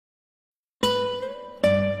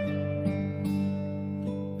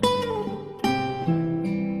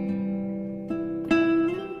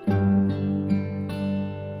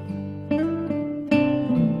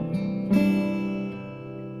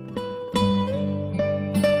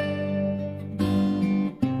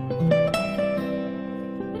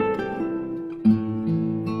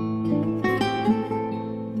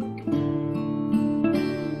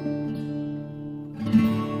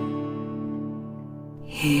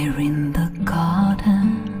Here in the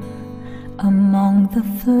garden, among the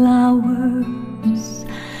flowers,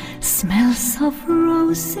 smells of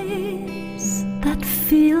roses that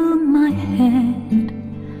fill my head,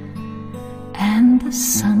 and the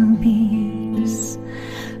sunbeams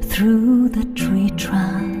through the tree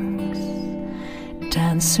trunks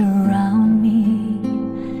dance around me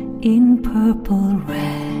in purple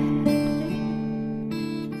red.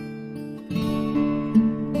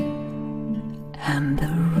 And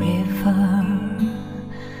the river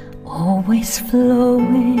always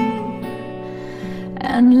flowing,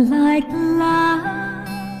 and like love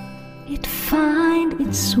it find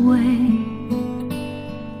its way.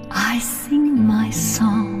 I sing my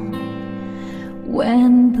song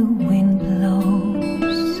when the wind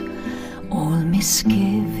blows, all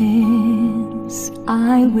misgivings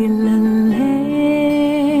I will allay.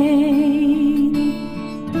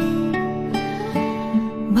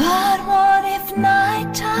 But what if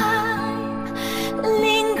nighttime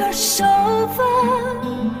lingers over,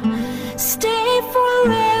 stay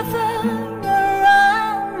forever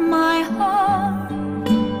around my heart,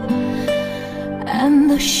 and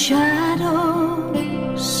the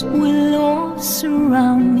shadows will all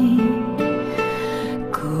surround me?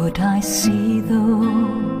 Could I see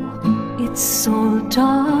though it's all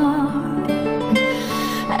dark?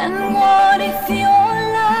 And what if your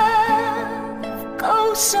love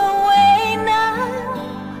goes away now,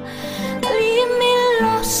 leave me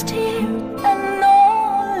lost here and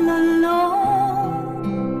all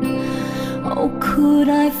alone? Oh, could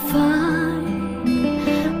I find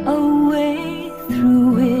a way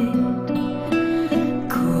through it?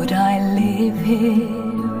 Could I live here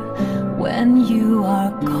when you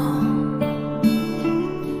are gone,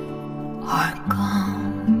 are gone?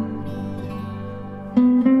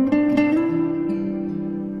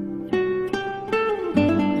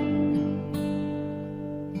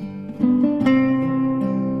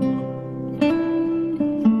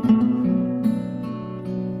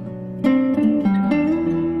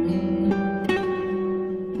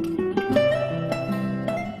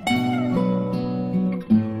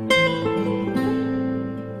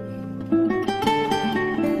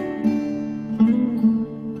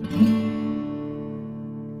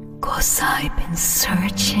 I've been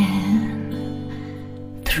searching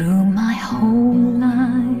through my whole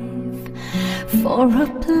life for a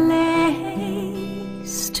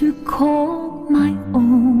place to call my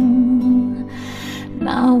own.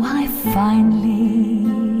 Now I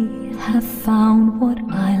finally have found what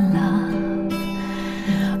I love.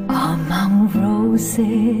 Among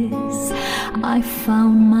roses I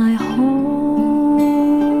found my home.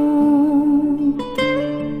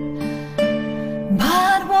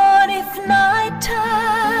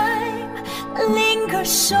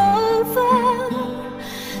 Lingers over,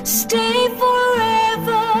 stay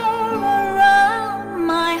forever around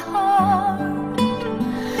my heart,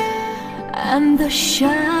 and the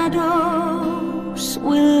shadows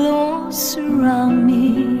will all surround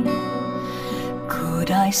me.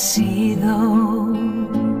 Could I see though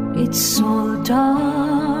it's all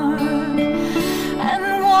dark? And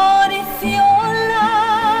what if your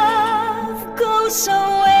love goes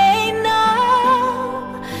away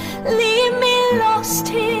now, leave me lost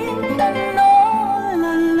here and all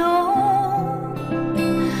alone?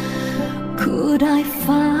 Could I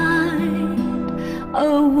find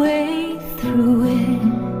a way through it?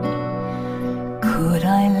 Could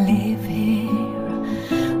I live here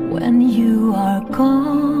when you are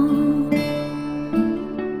gone?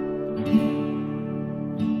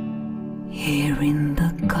 Here in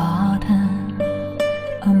the garden,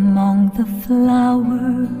 among the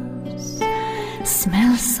flowers,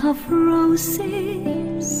 smells of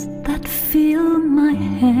roses that fill my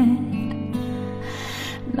head.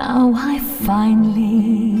 Now I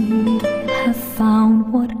finally have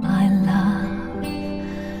found what I love.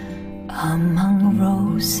 Among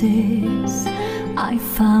roses I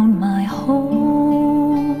found my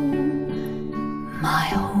home, my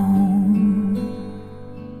home.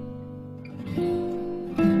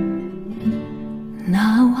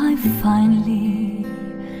 Now I finally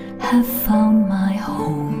have found my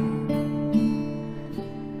home,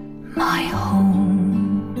 my home.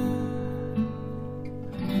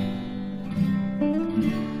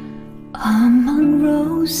 Among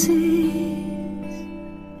roses